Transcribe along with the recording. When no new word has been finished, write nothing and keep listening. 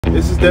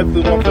This is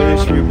definitely one for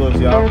history books,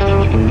 y'all.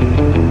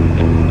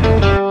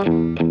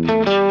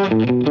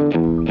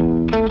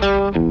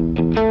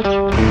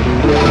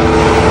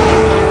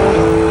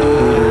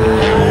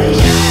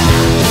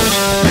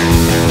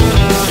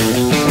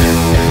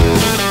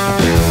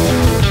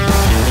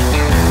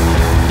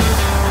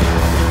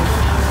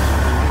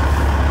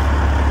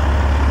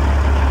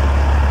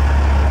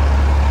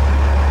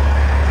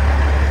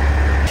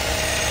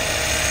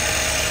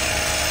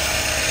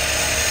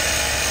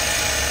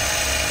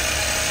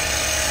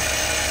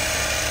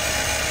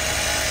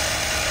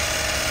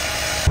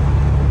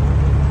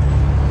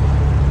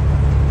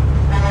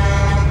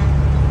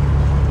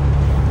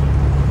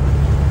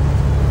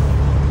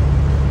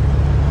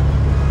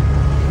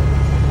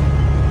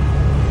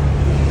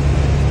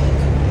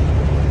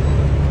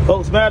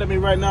 Folks mad at me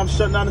right now. I'm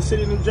shutting down the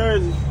city of New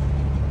Jersey.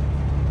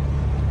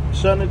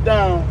 Shutting it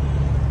down.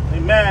 They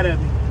mad at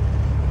me.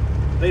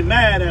 They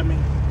mad at me.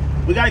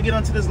 We gotta get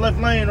onto this left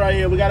lane right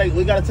here. We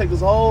gotta take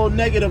this whole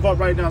negative up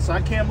right now. So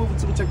I can't move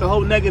until we take the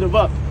whole negative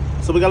up.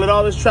 So we gotta let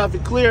all this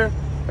traffic clear.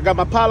 I got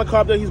my pilot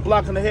car up there. He's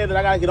blocking the head, and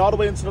I gotta get all the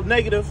way into the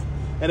negative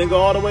and then go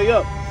all the way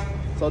up.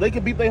 So they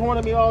can beat their horn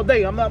at me all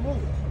day. I'm not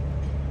moving.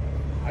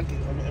 I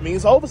mean,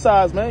 it's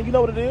oversized, man. You know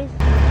what it is.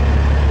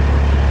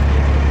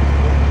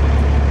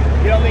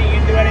 You don't think you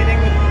can do anything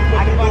with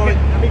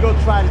let me go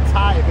try to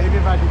tie it. Maybe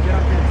if I can get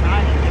up here and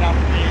tie it and get out the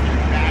hand and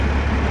come back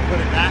and put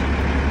it back.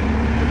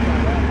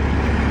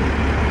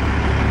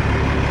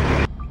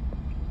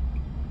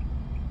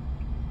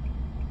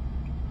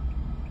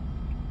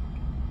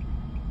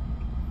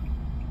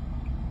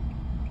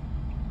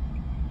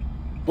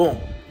 Boom.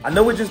 I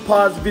know we just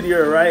paused the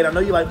video, right? I know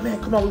you're like, man,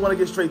 come on, we want to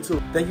get straight to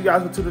it. Thank you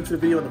guys for tuning into the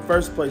video in the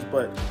first place,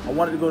 but I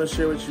wanted to go and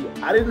share with you.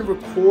 I didn't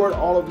record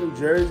all of New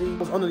Jersey. I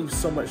was underneath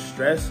so much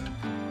stress.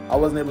 I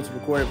wasn't able to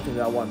record everything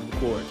that I wanted to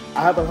record.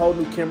 I have a whole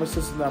new camera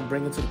system that I'm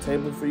bringing to the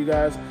table for you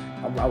guys.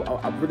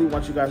 I really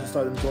want you guys to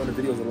start enjoying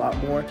the videos a lot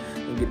more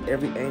and get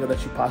every angle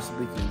that you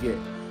possibly can get.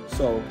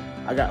 So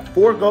I got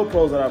 4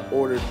 GoPros that I've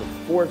ordered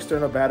with 4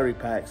 external battery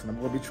packs, and I'm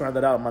going to be trying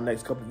that out in my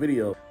next couple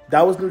videos.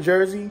 That was New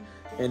Jersey,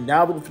 and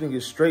now we're going to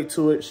get straight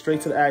to it,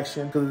 straight to the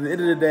action, because at the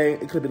end of the day,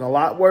 it could have been a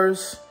lot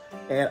worse,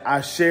 and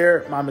I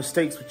share my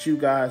mistakes with you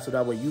guys so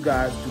that way you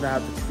guys do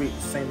not have to create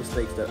the same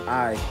mistakes that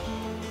I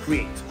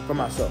create for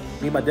myself.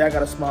 Me and my dad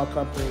got a small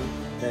company,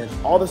 and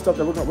all the stuff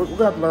that we're gonna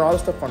have to learn all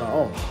this stuff on our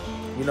own.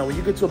 You know, when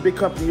you get to a big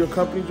company, you're a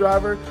company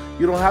driver,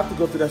 you don't have to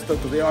go through that stuff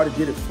because they already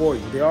did it for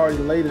you. They already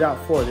laid it out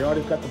for you. They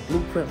already got the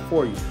blueprint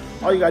for you.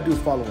 All you gotta do is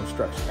follow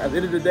instructions. At the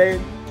end of the day,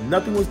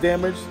 nothing was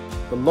damaged.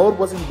 The load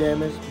wasn't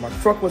damaged. My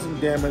truck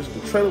wasn't damaged.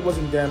 The trailer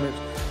wasn't damaged.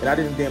 And I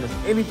didn't damage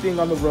anything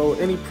on the road,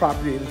 any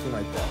property, anything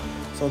like that.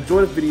 So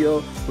enjoy the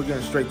video. We're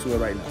getting straight to it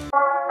right now.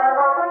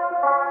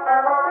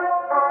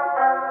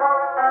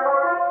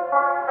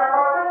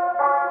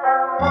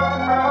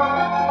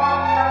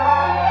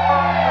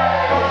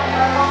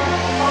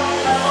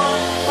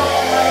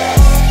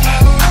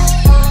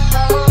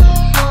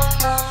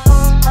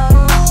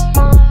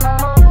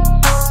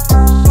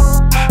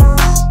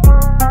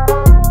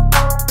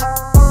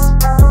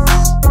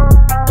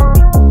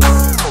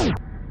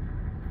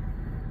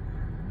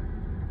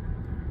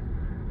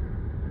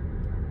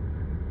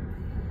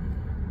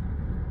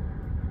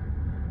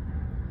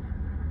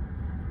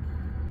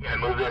 Yeah,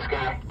 move this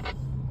guy.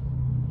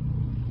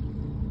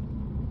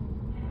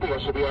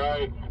 That should be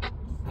alright.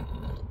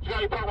 You got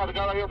any talking about the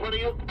guy right here in front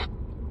of you?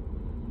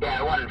 Yeah,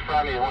 the one in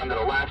front of me, the one to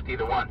the left,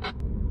 either one.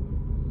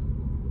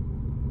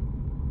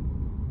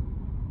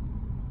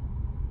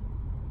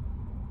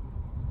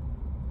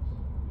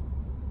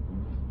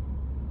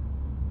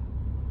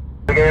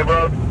 Okay,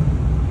 bro.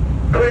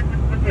 Quick,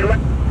 you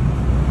left.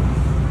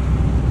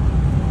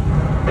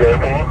 Yeah,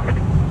 bro.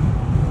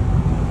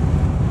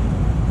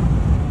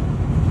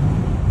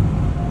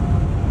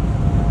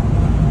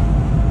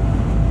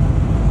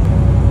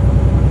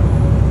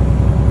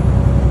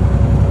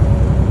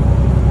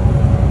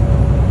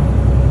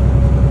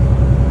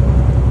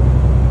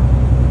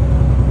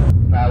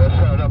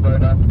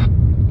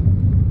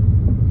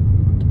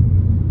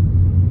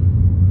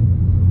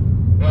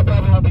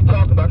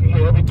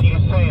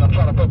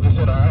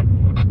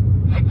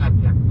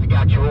 I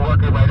got you. We're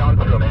working right on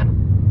through, man.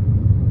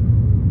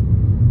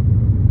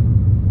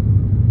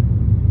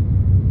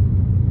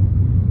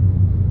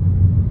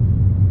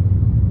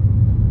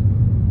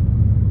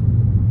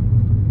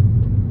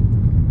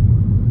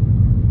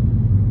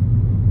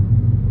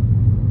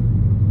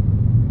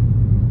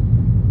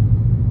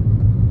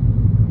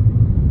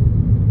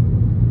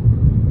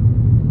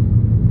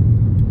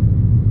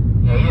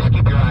 Yeah, you just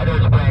keep your eye.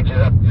 There's branches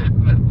up there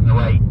from the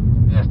right.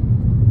 Yes.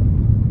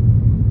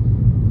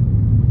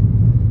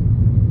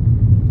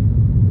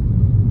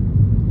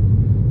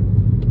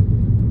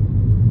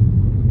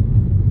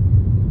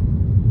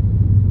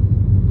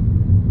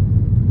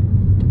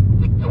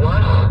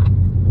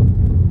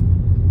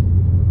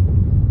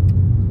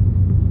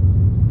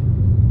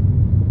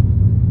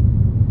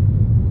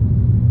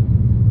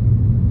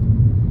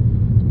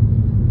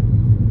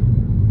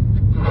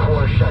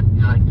 Shut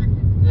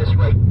down this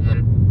right then.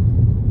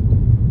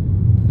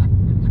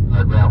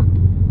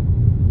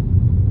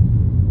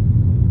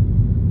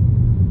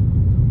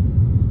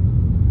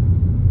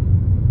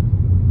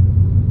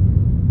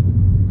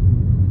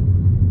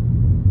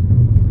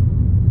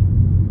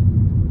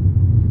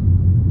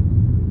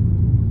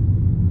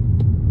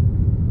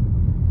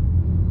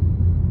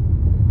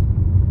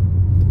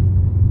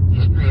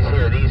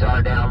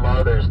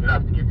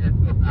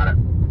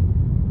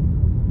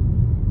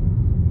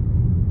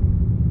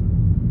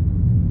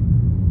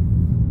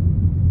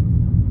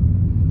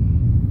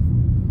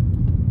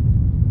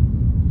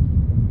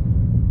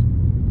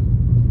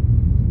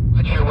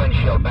 rear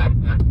windshield back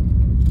there.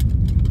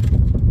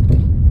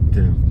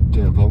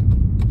 10 volt.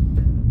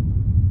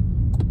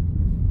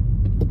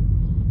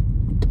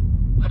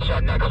 What's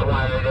that next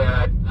wire there?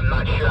 I'm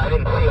not sure. I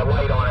didn't see a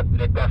light on it,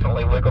 but it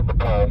definitely wiggled the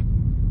pole.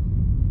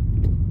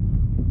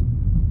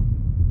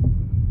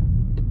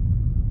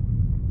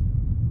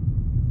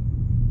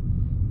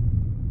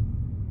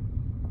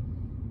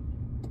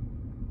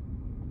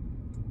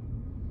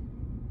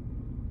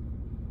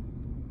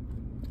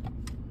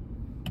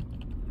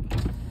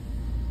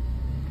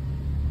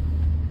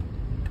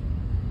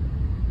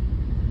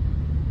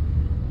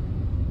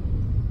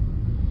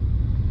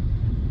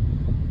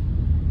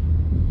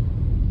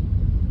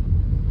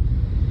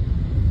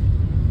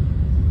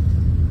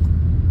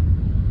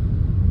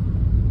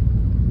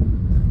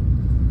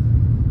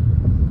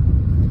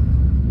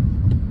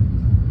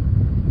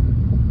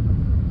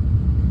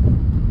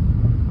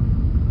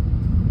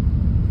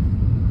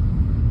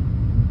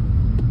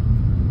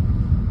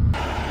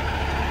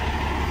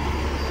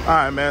 All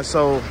right, man.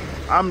 So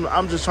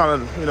I'm just trying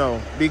to, you know,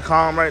 be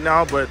calm right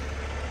now, but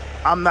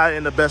I'm not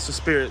in the best of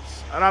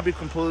spirits. And I'll be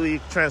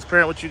completely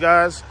transparent with you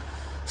guys.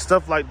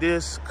 Stuff like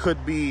this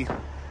could be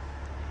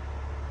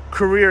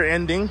career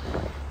ending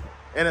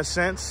in a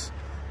sense,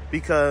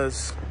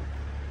 because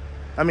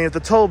I mean, if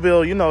the toll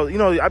bill, you know,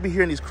 I be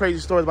hearing these crazy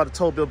stories about the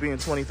toll bill being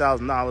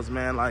 $20,000,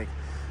 man. Like,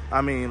 I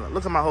mean,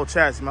 look at my whole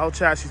chassis. My whole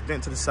chassis is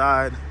bent to the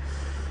side.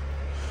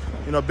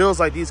 You know, bills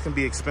like these can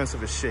be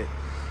expensive as shit.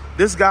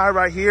 This guy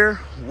right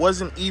here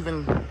wasn't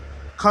even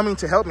coming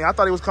to help me. I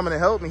thought he was coming to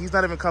help me. He's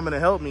not even coming to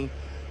help me.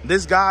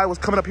 This guy was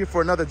coming up here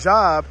for another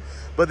job,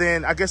 but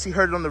then I guess he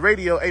heard it on the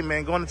radio. Hey,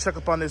 man, going to check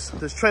up on this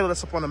trailer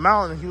that's up on the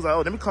mountain. And he was like,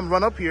 oh, let me come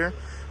run up here.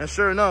 And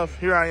sure enough,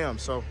 here I am.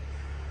 So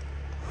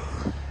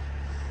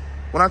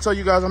when I tell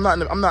you guys, I'm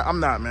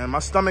not, man. My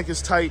stomach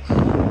is tight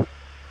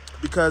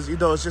because, you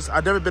know, it's just,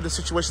 I've never been in a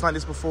situation like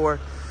this before.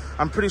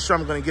 I'm pretty sure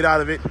I'm going to get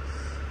out of it.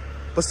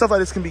 But stuff like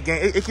this can be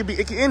it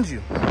can end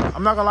you.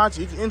 I'm not gonna lie to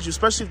you, it can end you,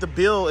 especially if the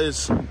bill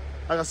is, like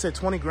I said,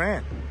 20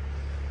 grand.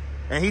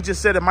 And he just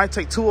said it might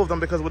take 2 of them,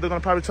 because what they're gonna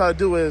probably try to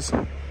do is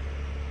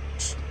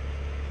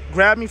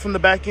grab me from the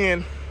back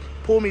end,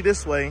 pull me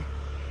this way,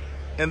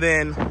 and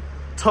then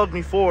tug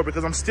me forward,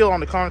 because I'm still on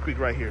the concrete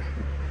right here.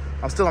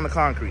 I'm still on the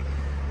concrete.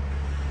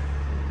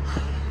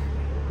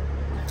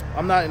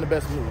 I'm not in the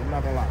best mood, I'm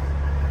not gonna lie.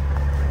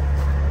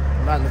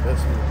 I'm not in the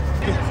best mood.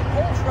 There's a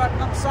coal truck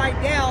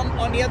upside down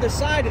on the other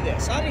side of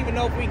this. I don't even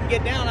know if we can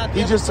get down out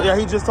there.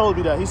 He just told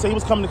me that. He said he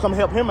was coming to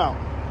help him out.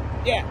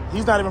 Yeah.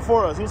 He's not even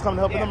for us. He was coming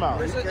to help him out.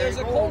 There's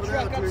a coal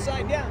truck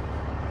upside down.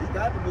 He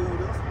got to move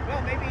this.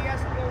 Well, maybe he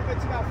has to go.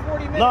 It's about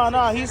 40 minutes.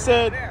 No, he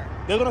said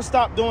they're going to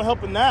stop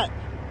helping that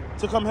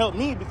to come help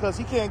me, because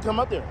he can't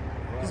come up there.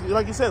 Right.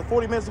 Like he said,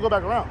 40 minutes to go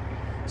back around.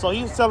 So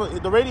he's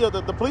telling the radio,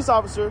 the police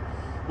officer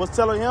was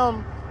telling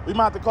him, we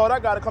might have to call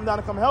that guy to come down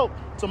and come help,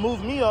 to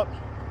move me up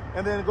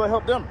and then go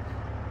help them.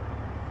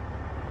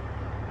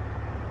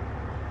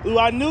 Ooh,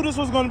 I knew this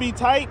was going to be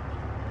tight.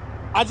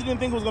 I just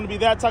didn't think it was going to be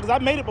that tight, because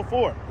I made it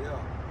before. Yeah.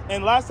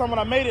 And last time when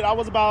I made it, I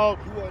was about...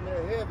 You wasn't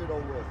that heavy though,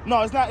 was it?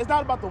 No, it's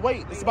not about the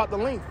weight. It's about the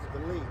length. The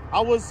length.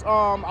 I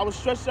was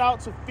stretched out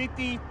to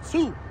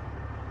 52.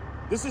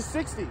 This is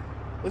 60.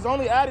 It's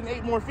only adding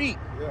 8 more feet.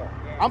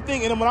 Yeah. I'm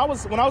thinking, and when I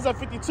was at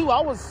 52,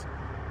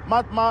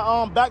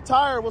 my back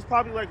tire was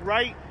probably like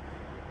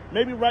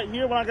maybe right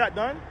here when I got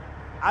done.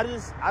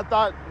 I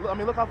thought, I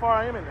mean, look how far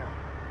I am in there.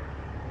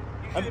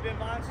 You should have been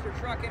monster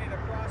trucking it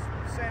across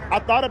the center. I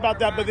thought about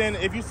that, but then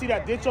if you see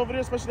that ditch over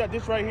there, especially that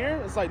ditch right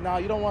here, it's like, nah,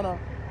 you don't want to,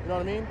 you know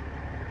what I mean?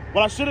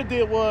 What I should have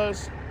did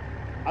was,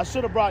 I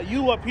should have brought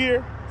you up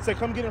here, said,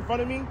 come get in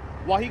front of me,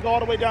 while he go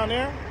all the way down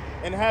there,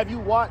 and have you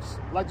watch,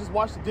 like, just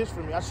watch the ditch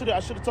for me. I should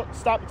have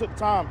stopped and took the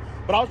time,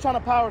 but I was trying to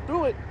power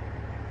through it,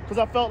 because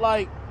I felt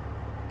like,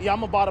 yeah, I'm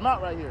going to bottom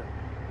out right here.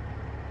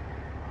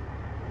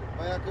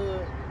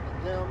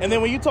 And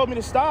then when you told me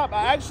to stop,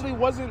 I actually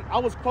wasn't, I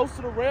was close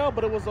to the rail,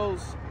 but it was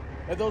those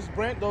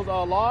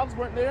logs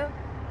weren't there,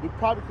 we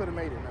probably could have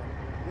made it, man.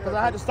 Because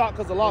I had to stop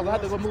because the logs, I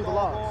had to go move the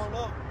logs.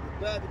 Going up,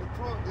 the back of the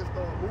trunk just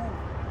started moving.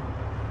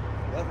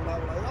 That's when I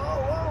was like, oh,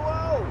 whoa,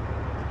 whoa.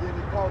 And then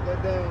it caught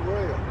that damn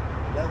rail.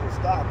 That was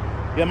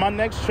stopping. Yeah, my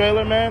next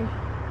trailer, man,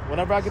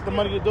 whenever I get the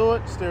money to do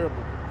it,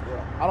 steerable.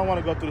 Yeah. I don't want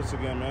to go through this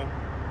again, man.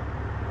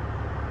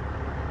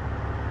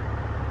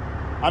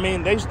 I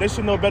mean, they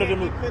should know better than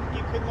me.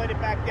 You couldn't let it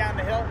back down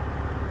the hill?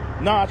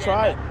 No, I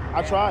tried.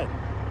 I tried.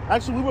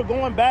 Actually, we were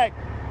going back,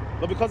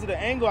 but because of the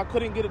angle, I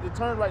couldn't get it to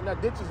turn right. And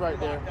that ditch is right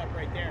there. Locked up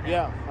right there now.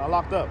 Yeah, I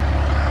locked up.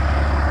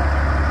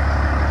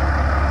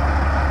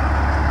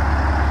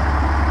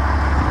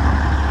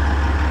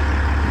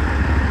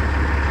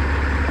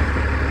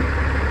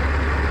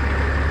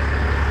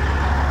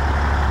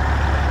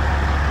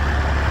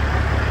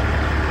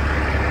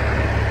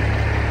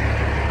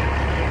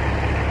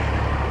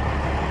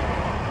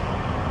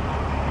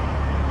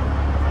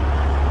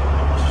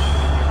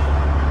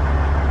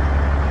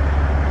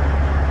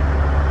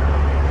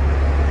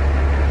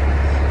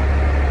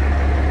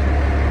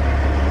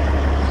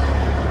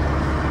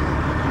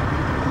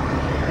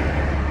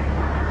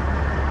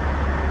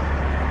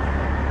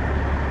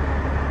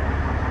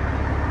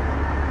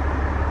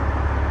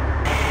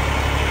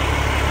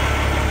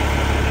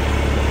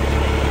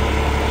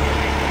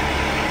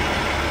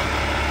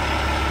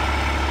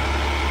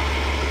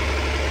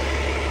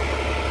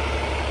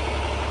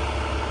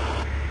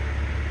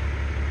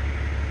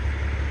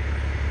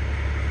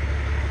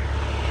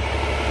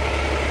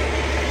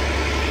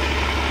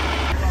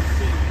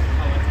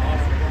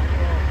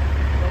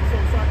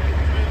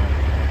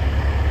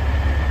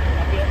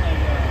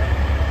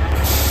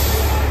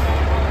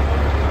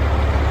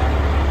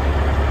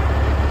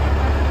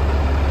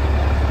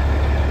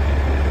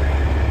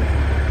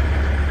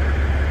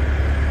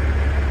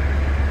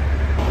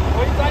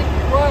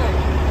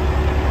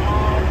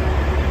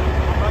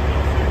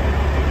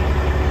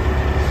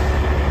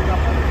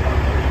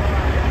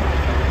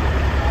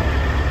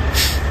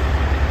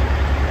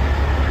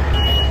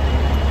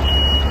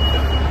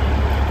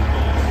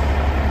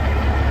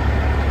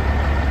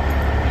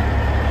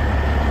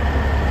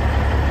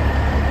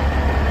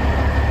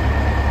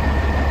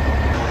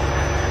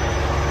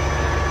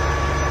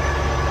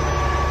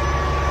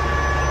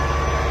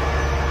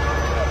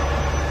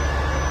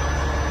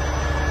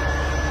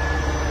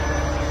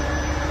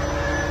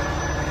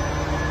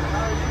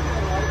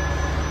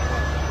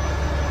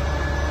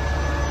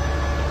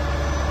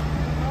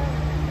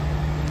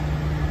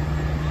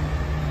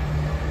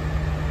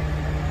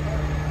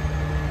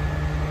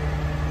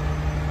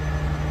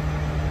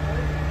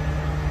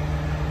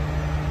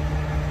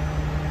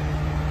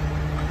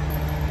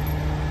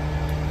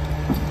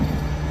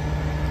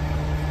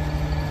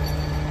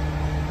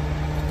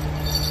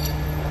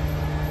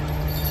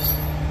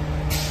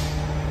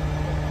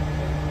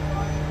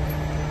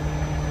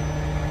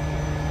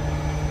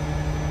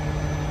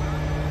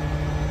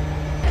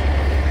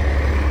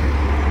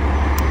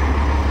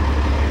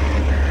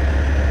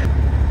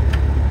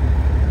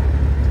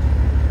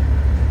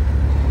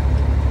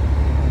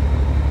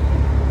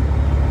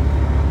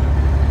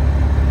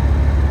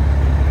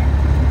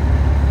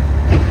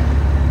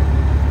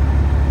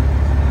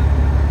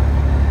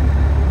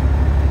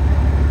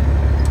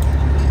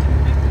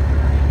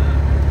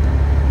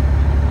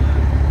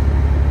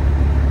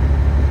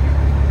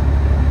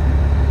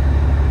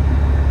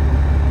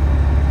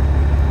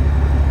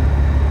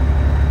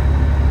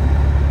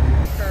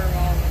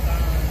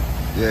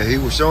 Man, he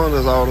was showing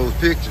us all those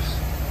pictures.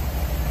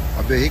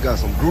 I bet he got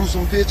some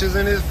gruesome pictures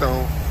in his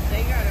phone.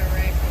 They got a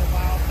wreck a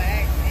while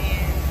back,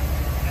 and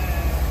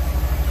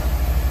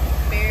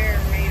Bear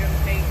made them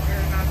take,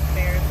 or not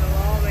Bear, the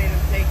law made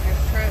them take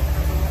this truck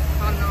from the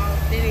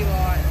Honolulu City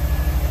lot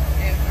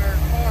and her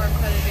car and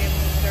put it in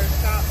their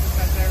shop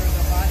because there was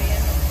a body in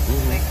it.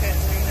 They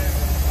couldn't remove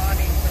the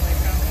body until they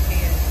found the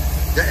head.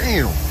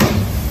 Damn.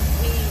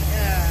 He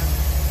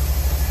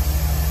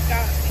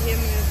got him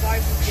and his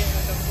wife was getting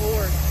a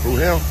divorce. Who,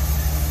 him?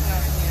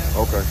 Not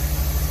him. Okay.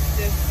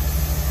 This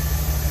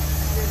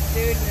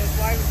dude and his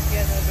wife was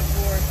getting a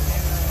divorce,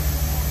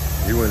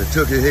 and He went and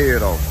took his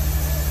head off.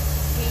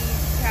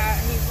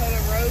 he put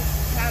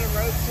tied a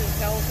rope to the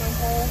telephone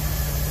pole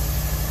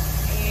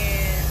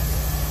and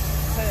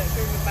put it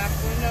through the back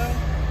window,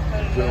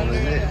 put it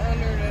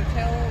under the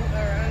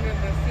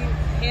seat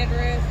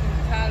headrest, and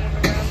tied it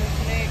around his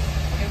neck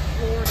and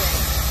floored it,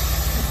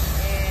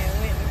 and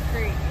went in the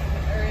creek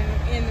or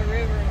in the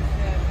river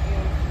instead.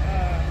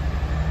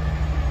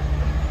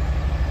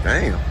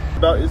 Damn.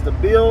 About is the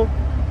bill.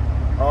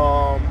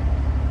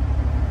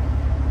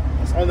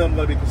 That's only I'm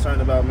going to be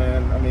concerned about,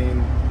 man. I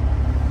mean,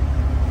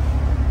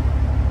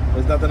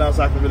 there's nothing else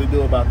I can really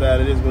do about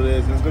that. It is what it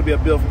is. And it's going to be a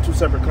bill from two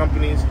separate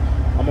companies.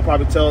 I'm going to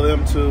probably tell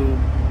them to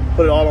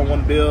put it all on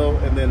one bill,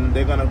 and then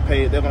they're going to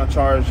pay. They're going to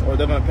charge, or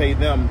they're going to pay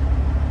them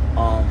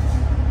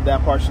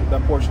that portion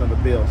of the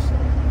bill. So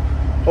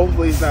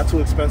hopefully it's not too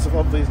expensive.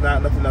 Hopefully it's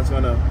not nothing that's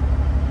going to,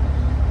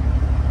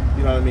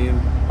 you know what I mean,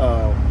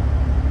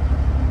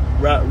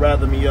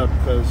 rather me up,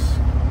 because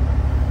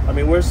I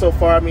mean, we're so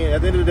far. I mean,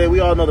 at the end of the day, we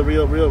all know the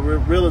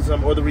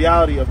realism or the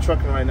reality of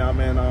trucking right now,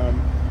 man. A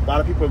lot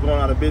of people are going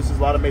out of business,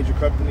 a lot of major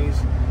companies.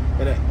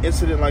 And an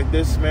incident like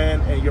this,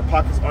 man, and your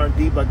pockets aren't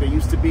deep like they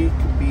used to be,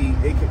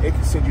 it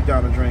can send you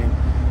down the drain.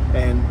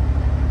 And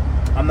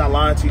I'm not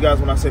lying to you guys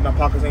when I say my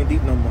pockets ain't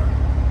deep no more.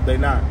 They're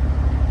not.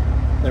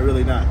 They're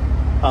really not.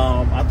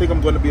 I think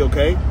I'm going to be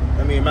okay.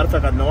 I mean, matter of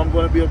fact, I know I'm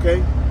going to be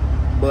okay,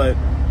 but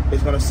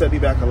it's going to set me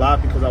back a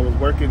lot because I was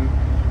working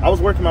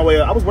my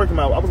way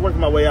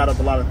out of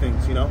a lot of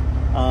things, you know.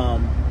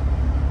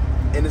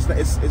 And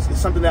it's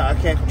something that I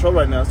can't control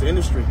right now. It's the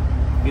industry.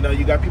 You know,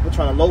 you got people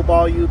trying to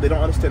lowball you. They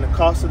don't understand the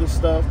cost of this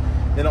stuff.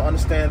 They don't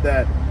understand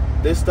that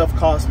this stuff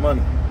costs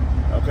money.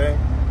 Okay,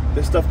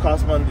 this stuff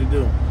costs money to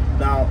do.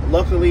 Now,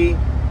 luckily,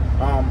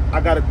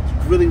 I got a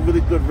really,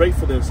 really good rate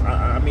for this.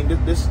 I mean,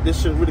 this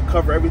should really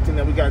cover everything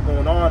that we got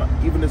going on,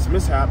 even this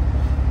mishap.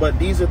 But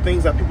these are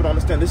things that people don't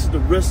understand. This is the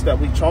risk that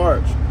we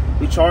charge.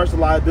 We charge the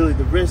liability,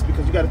 the risk,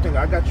 because you got to think,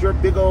 I got your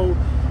big old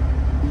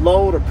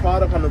load or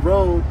product on the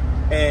road,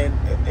 and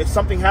if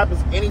something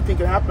happens, anything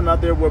can happen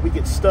out there where we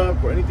get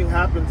stuck or anything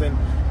happens, and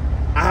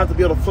I have to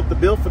be able to flip the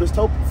bill for these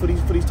tow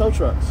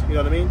trucks. You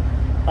know what I mean?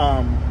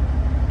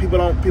 People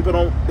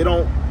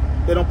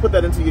don't put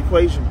that into the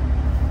equation.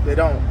 They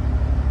don't.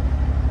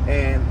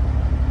 And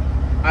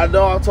I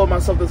know I told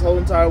myself this whole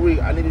entire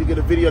week I needed to get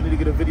a video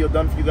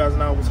done for you guys,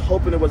 and I was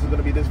hoping it wasn't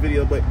going to be this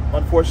video, but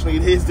unfortunately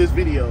it is this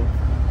video.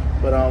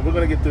 But we're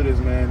going to get through this,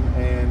 man.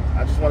 And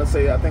I just want to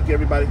say I thank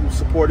everybody who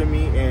supported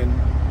me and,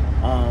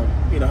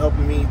 you know,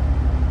 helping me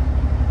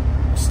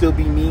still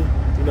be me,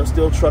 you know,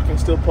 still trucking,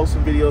 still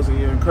posting videos, and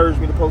you encouraged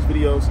me to post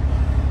videos.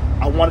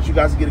 I wanted you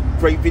guys to get a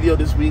great video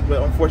this week,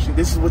 but unfortunately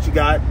this is what you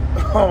got.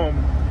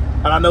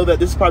 And I know that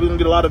this is probably going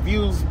to get a lot of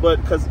views, but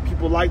because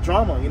people like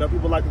drama, you know,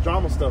 people like the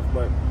drama stuff,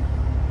 but,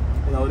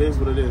 you know, it is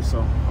what it is.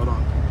 So, hold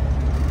on.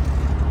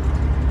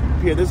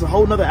 Here, there's a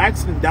whole nother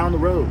accident down the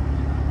road.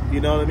 You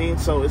know what I mean?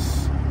 So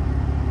it's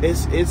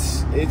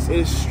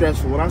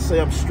stressful. When I say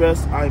I'm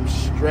stressed, I'm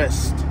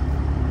stressed.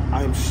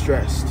 I am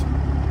stressed.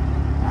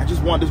 I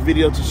just want this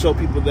video to show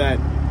people that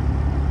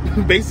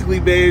basically,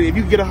 man, if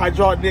you get a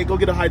hydraulic neck, go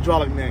get a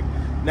hydraulic neck,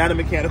 not a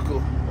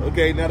mechanical.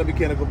 Okay, not a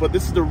mechanical. But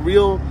this is the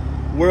real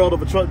world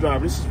of a truck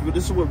driver.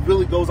 This is what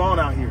really goes on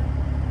out here.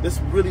 This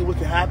is really what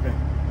can happen.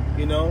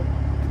 You know,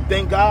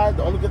 thank God.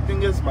 The only good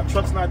thing is my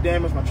truck's not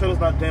damaged, my trailer's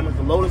not damaged,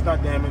 the load is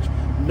not damaged.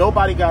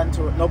 Nobody got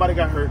into it. Nobody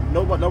got hurt.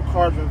 No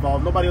cars were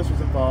involved. Nobody else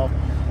was involved.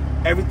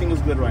 Everything is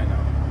good right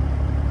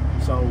now.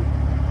 So,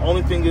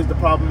 only thing is, the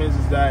problem is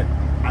that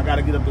I got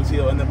to get up this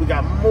hill, and then we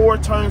got more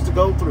turns to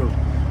go through,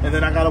 and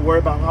then I got to worry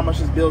about how much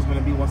this bill's going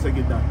to be once they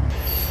get done.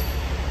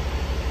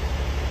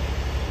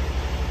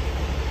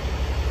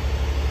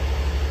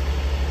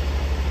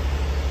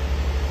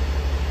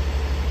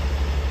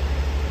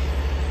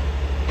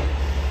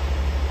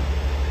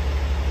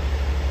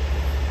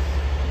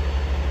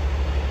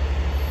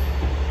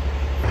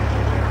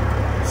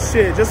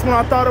 Shit, just when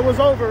I thought it was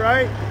over,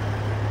 right?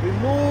 We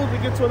move, we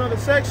get to another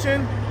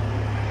section.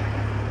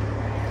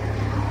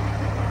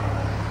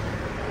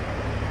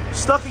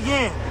 Stuck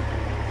again.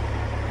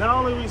 Not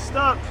only are we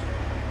stuck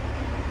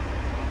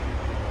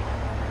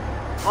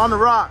on the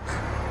rock.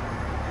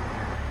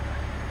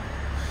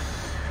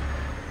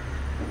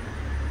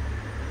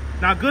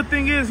 Now, good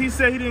thing is, he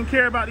said he didn't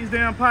care about these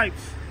damn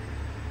pipes.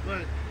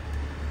 But,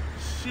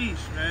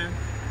 sheesh, man.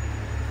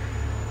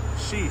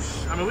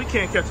 Sheesh. I mean, we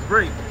can't catch a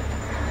break.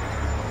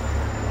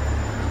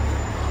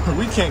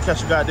 We can't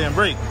catch a goddamn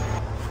break.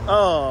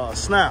 Oh,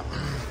 snap.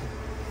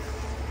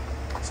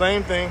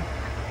 Same thing.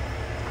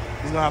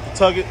 He's gonna have to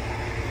tug it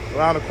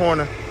around the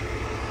corner.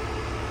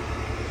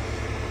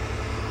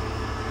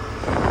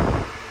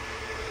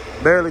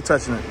 Barely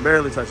touching it,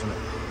 barely touching it.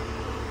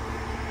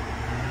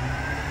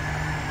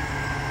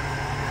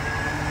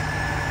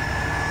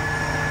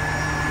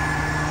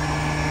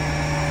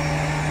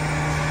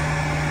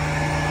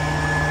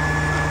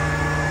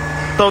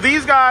 So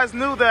these guys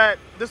knew that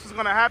this was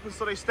gonna happen,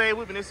 so they stayed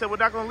with me. They said, we're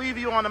not gonna leave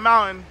you on the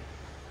mountain.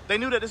 They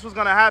knew that this was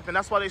gonna happen.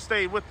 That's why they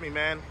stayed with me,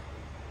 man.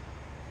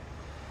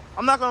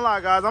 I'm not gonna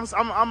lie, guys.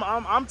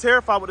 I'm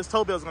terrified what this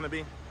tow bill is gonna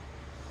be.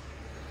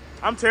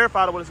 I'm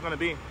terrified of what it's gonna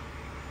be.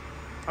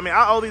 I mean,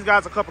 I owe these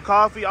guys a cup of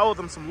coffee. I owe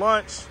them some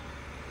lunch,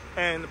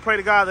 and pray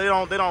to God they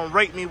don't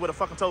rate me with a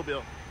fucking tow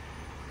bill.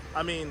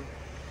 I mean,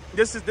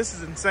 this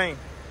is insane.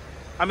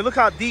 I mean, look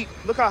how deep,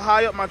 look how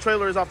high up my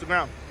trailer is off the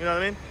ground. You know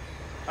what I mean?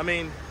 I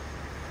mean,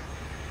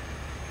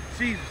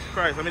 Jesus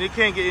Christ. I mean, it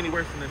can't get any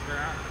worse than this,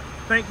 man.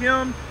 Thank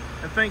him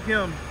and thank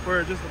him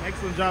for just an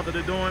excellent job that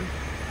they're doing.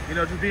 You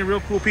know, just being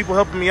real cool people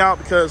helping me out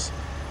because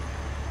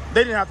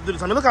they didn't have to do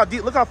this. I mean, look how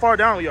deep, look how far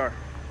down we are.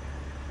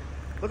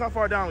 Look how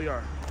far down we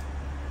are.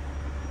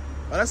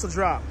 Oh, that's a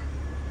drop.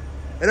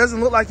 It doesn't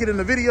look like it in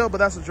the video, but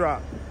that's a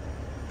drop.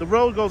 The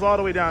road goes all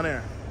the way down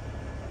there.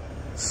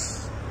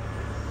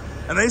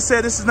 And they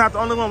said this is not the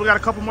only one. We got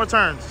a couple more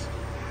turns.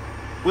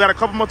 We got a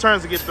couple more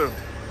turns to get through.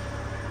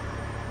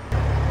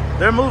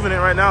 They're moving it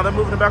right now. They're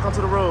moving it back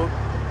onto the road.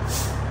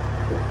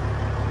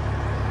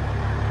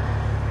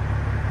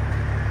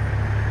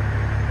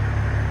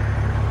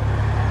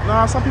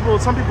 Nah, some people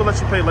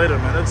let you pay later,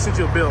 man. They'll send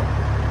you a bill.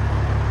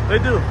 They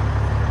do.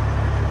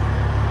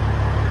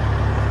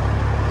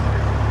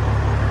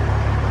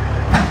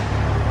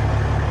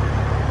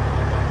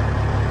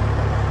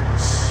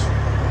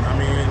 I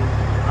mean,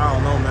 I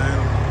don't know, man.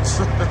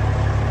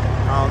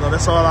 I don't know.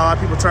 That's why a lot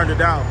of people turned it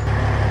down.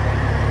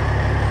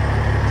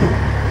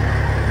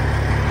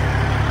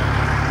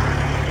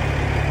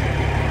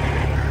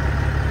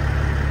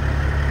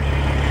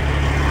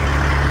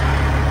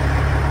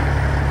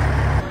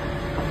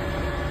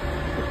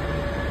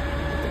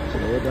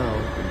 Slow it down.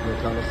 It's been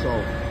kind of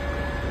soft.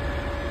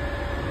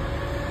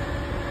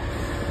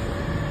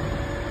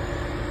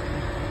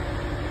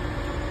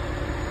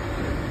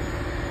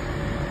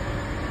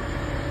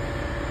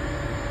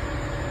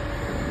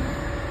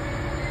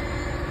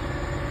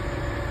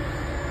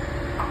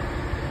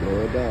 Slow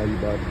it down. You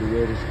about to be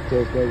ready to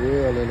touch that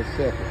rail in a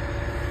second.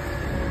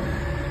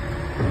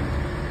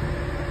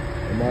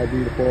 It might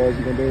be the farthest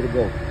you're gonna be able to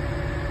go.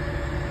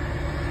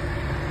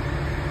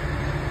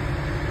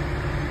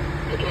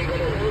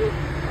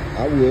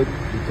 I would,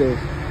 because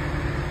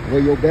where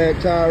your back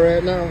tire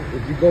right now,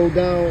 if you go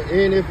down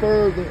any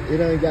further, it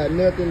ain't got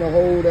nothing to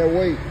hold that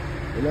weight.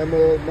 And that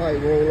mug might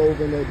roll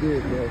over in that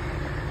ditch, bro.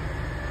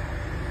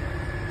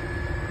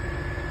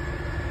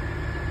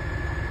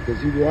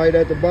 Because you right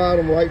at the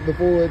bottom, right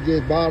before it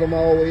just bottom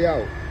all the way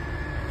out.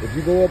 If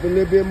you go up a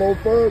little bit more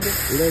further,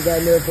 it ain't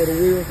got nothing for the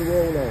wheels to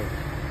roll on.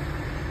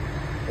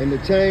 And the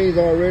chain's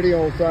already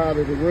on side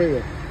of the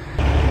rail.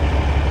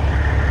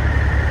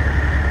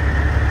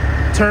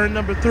 Turn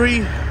number 3.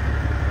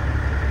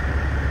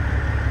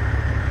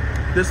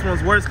 This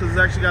one's worse because it's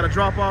actually got a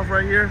drop off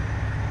right here.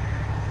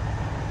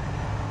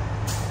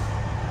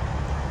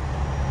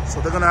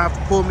 So they're gonna have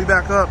to pull me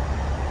back up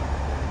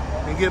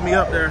and get me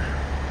up there.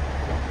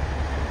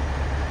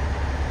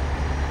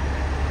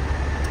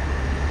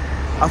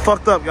 I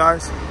fucked up,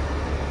 guys.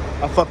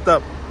 I fucked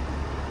up.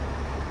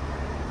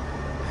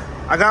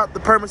 I got the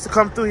permits to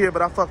come through here,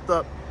 but I fucked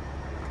up.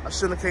 I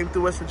shouldn't have came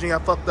through West Virginia. I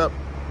fucked up.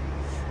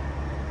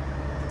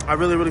 I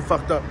really, really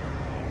fucked up.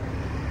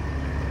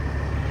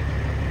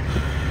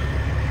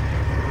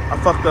 I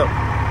fucked up.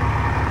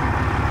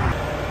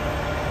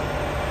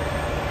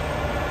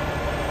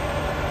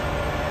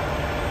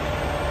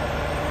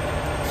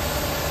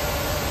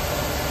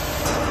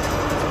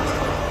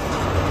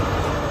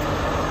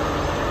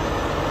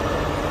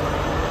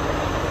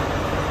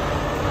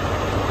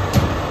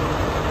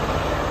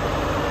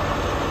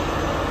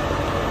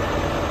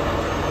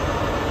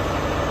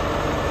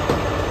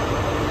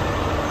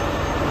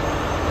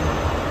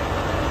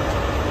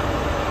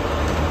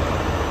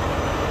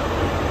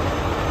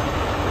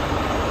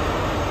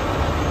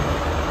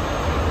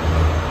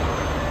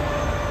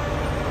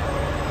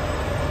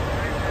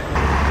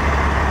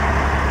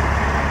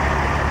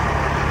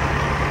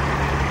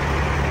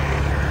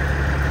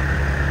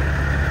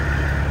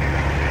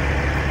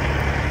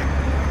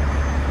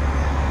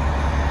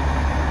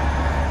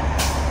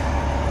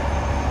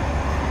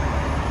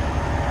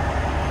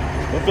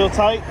 It feel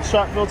tight? The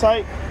strap feel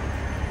tight?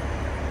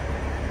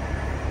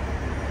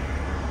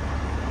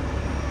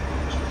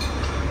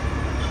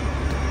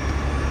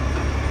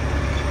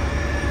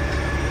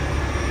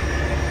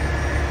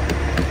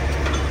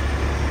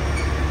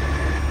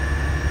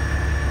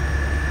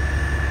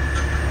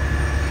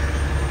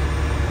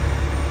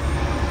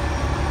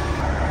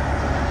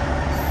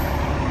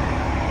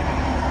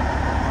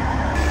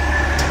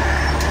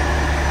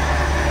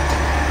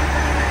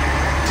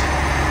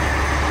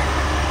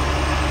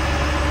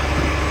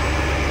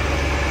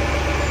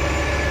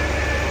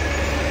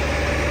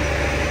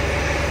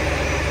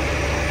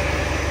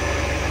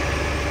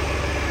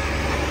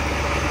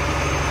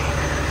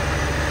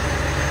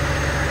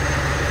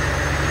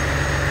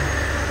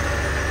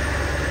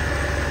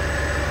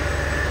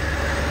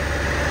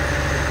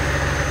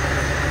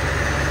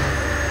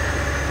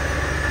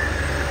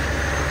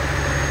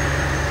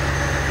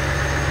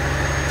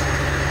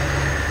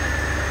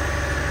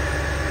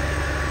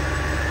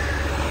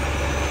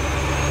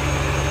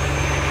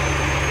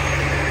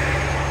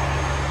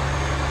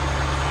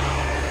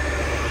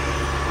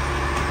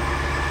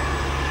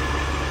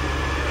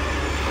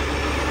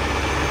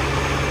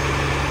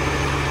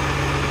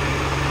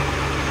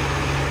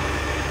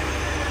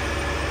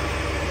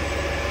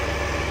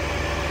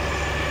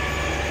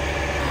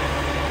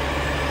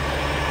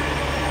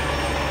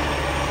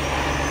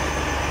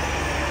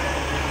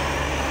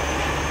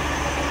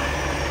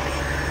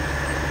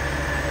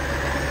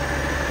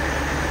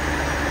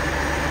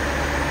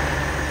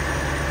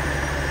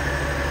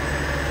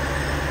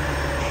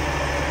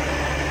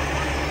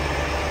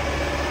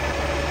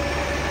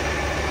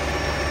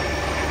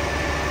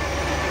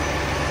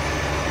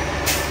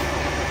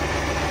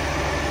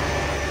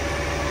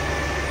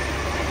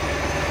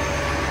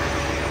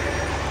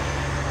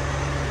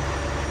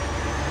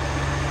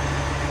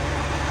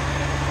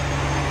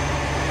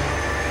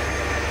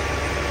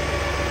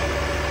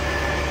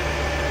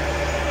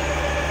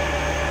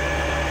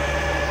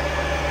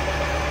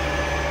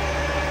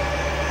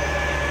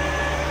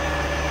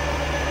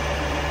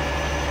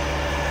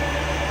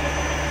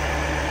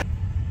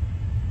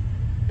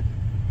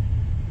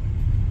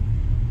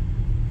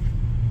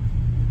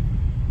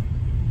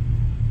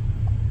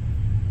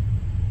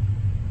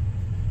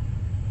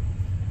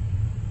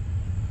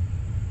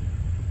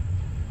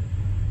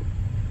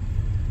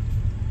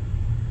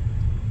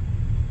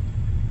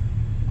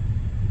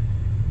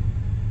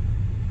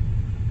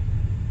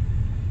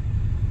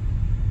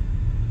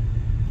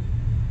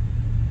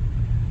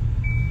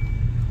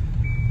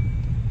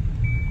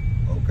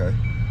 Okay.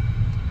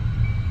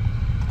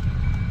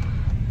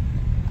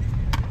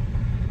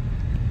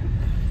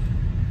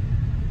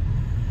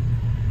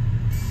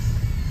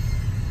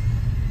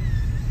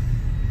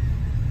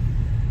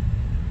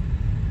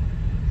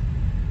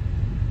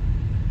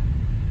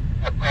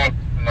 That plank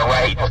from the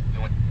right, just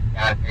doing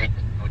down here, just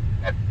do what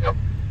you got to do.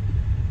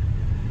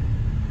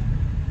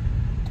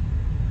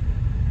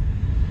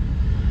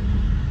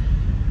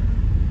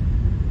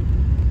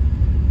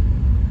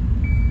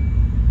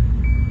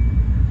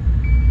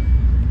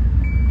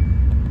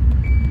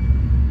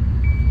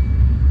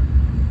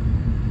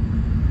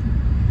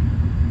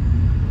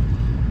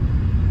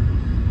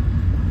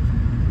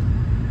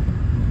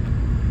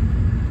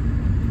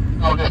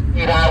 Oh, the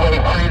state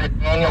highway free to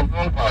Daniel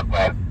Boone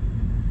Parkway.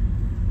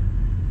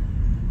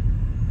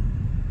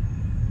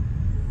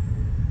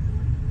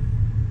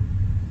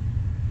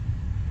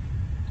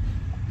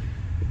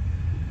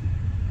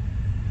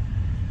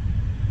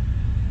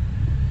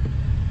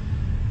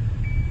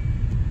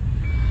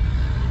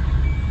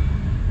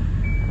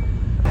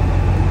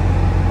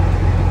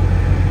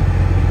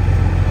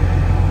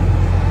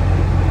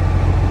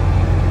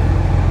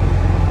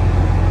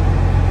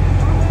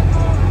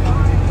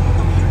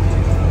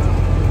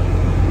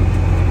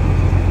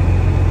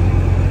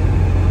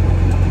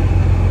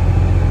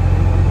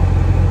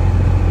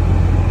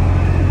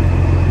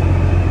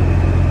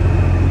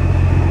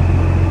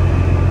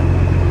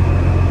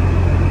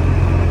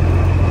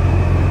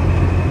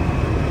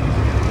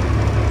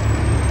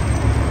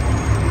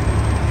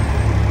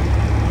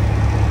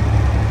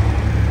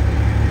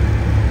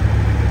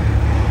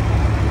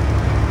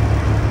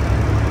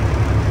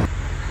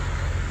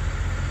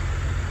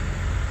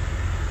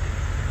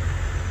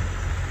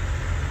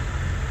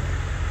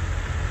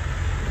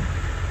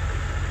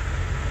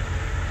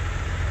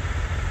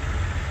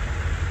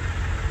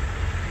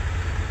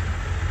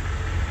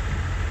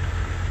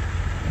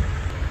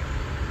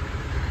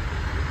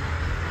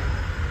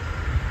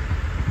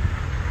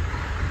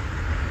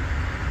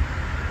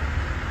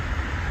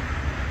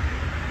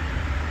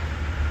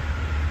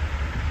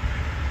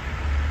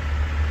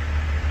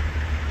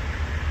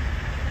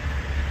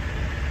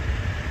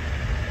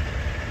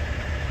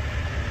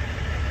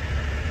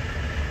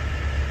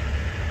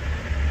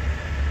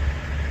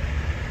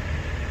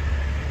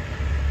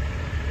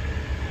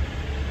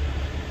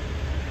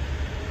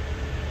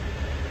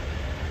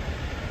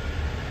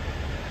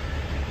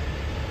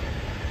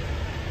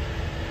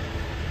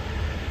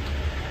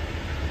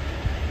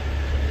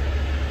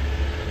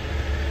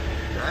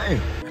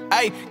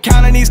 Hey,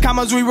 counting these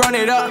commas, we run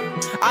it up.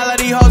 All of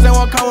these hoes, they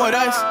won't come with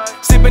us.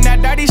 Sipping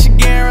that dirty, she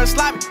getting real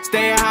sloppy.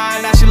 Staying high,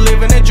 now she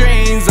living the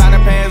dreams. On her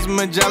pants,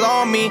 Magellan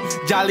on me.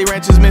 Jolly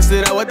Ranchers mixed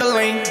it up with the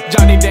lean.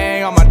 Johnny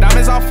Dang, all my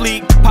diamonds on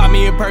fleek. Pop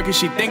me a perk and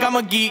she think I'm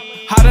a geek.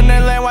 Hot in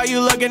that land while you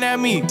looking at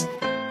me.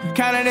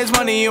 Counting this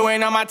money, you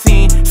ain't on my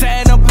team.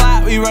 Setting a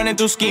plot, we running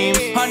through schemes.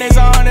 Hundreds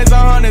on hundreds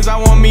on hundreds, I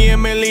want me a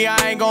milli.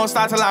 I ain't gon'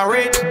 stop till I'm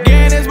rich.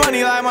 Getting this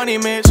money like Money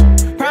Mitch.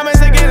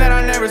 Promise again that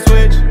I never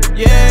switch.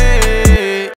 Yeah.